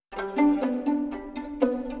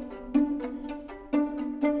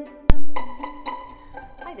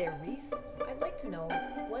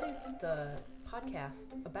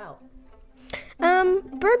podcast about?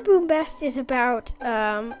 Bird Boom Best is about,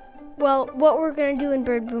 what we're going to do in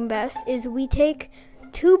Bird Boom Best is we take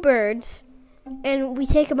two birds and we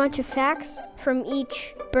take a bunch of facts from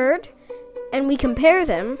each bird and we compare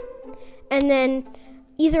them. And then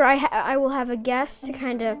either I will have a guest to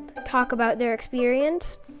kind of talk about their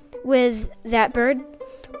experience with that bird,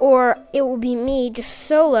 or it will be me just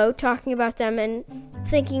solo talking about them and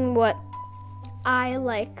thinking what I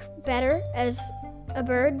like better as a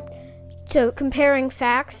bird. So comparing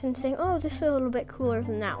facts and saying, oh, this is a little bit cooler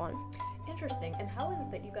than that one. Interesting. And how is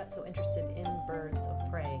it that you got so interested in birds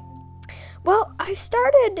of prey? Well, I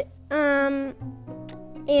started, I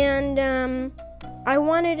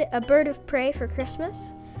wanted a bird of prey for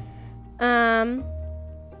Christmas.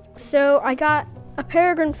 So I got a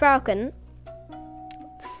peregrine falcon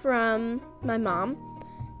from my mom.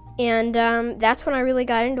 And that's when I really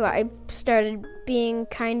got into it. I started being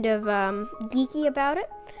kind of geeky about it.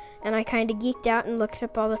 And I kind of geeked out and looked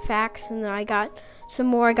up all the facts. And then I got some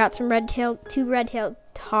more. I got two red-tailed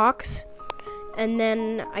hawks. And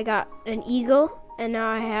then I got an eagle. And now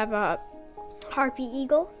I have a harpy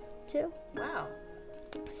eagle, too. Wow.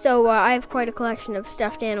 So I have quite a collection of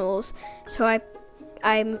stuffed animals. So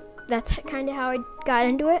that's kind of how I got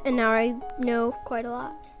into it. And now I know quite a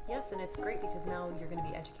lot. Yes, and it's great because now you're going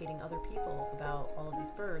to be educating other people about all of these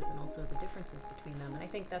birds and also the differences between them. And I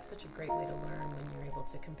think that's such a great way to learn when you're able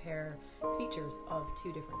to compare features of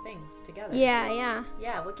two different things together. Yeah.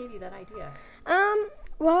 Yeah, what gave you that idea?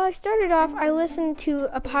 Well, I started off, I listened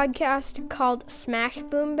to a podcast called Smash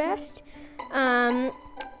Boom Best. They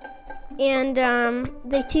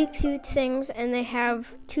take two things and they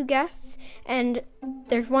have two guests and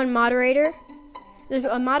there's one moderator. There's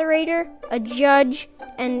a moderator, a judge,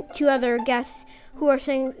 and two other guests who are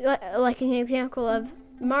saying, like an example of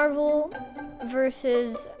Marvel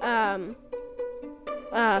versus Star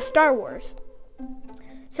Wars.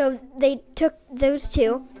 So they took those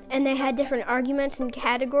two, and they had different arguments and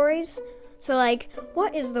categories. So, like,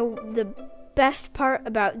 what is the best part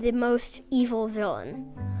about the most evil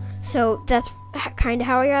villain? So that's kind of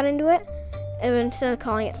how I got into it. And instead of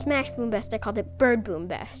calling it Smash Boom Best, I called it Bird Boom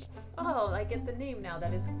Best. Oh, I get the name now.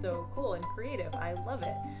 That is so cool and creative. I love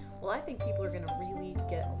it. Well, I think people are going to really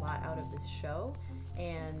get a lot out of this show,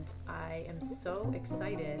 and I am so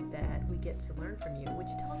excited that we get to learn from you. Would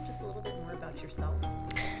you tell us just a little bit more about yourself?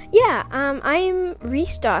 Yeah, I am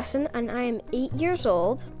Reese Dawson, and I am 8 years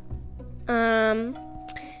old. I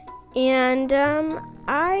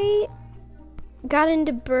got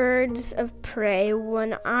into birds of prey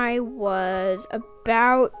when I was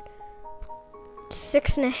about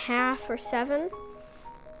 6.5 or 7,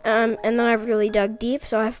 and then I really dug deep,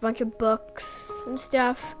 so I have a bunch of books and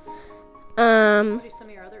stuff. What are some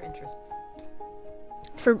of your other interests?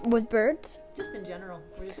 With birds? Just in general.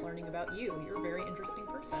 We're just learning about you. You're a very interesting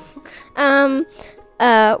person. Some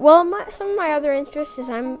of my other interests is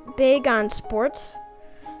I'm big on sports.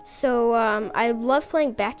 So, I love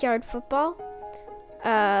playing backyard football,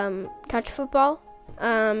 touch football.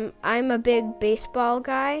 I'm a big baseball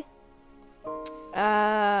guy.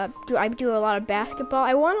 I do a lot of basketball.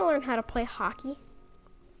 I want to learn how to play hockey.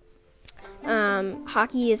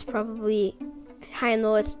 Hockey is probably high on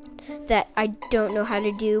the list that I don't know how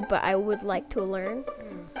to do, but I would like to learn.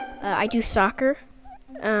 I do soccer.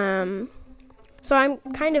 So I'm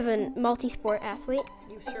kind of a multi-sport athlete.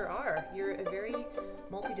 You sure are. You're a very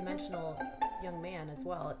multi-dimensional young man as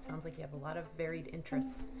well. It sounds like you have a lot of varied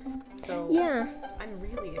interests. So yeah. I'm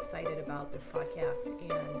really excited about this podcast.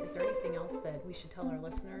 And is there anything else that we should tell our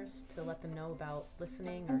listeners to let them know about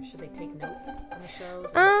listening, or should they take notes on the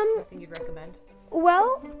shows? Or anything you'd recommend?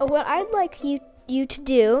 Well, what I'd like you to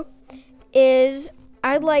do is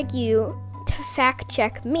I'd like you to fact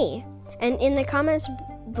check me. And in the comments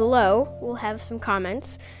below, we'll have some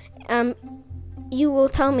comments. You will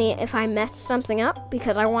tell me if I messed something up,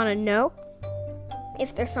 because I want to know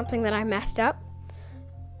if there's something that I messed up.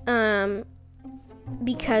 I'd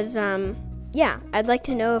like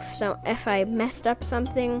to know if I messed up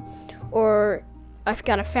something, or I've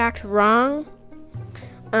got a fact wrong.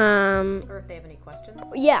 Or if they have any questions.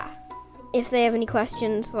 Yeah, if they have any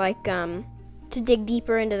questions, like to dig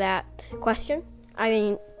deeper into that question.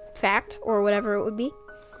 Fact, or whatever it would be.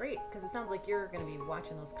 Great, because it sounds like you're going to be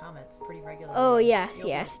watching those comments pretty regularly. Oh, yes, You'll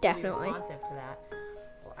be definitely. Responsive to that.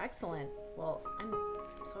 Well, excellent. Well, I'm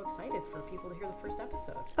so excited for people to hear the first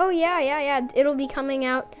episode. Oh, yeah. It'll be coming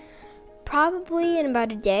out probably in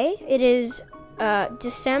about a day. It is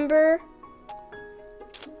December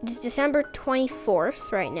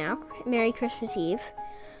 24th right now. Merry Christmas Eve.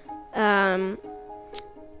 And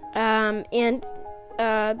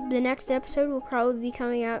the next episode will probably be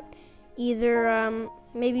coming out either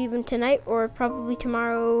maybe even tonight or probably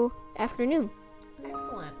tomorrow afternoon.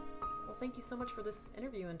 Excellent. Well, thank you so much for this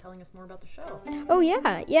interview and telling us more about the show. Oh,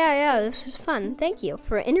 yeah. This was fun. Thank you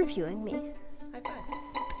for interviewing me. High five.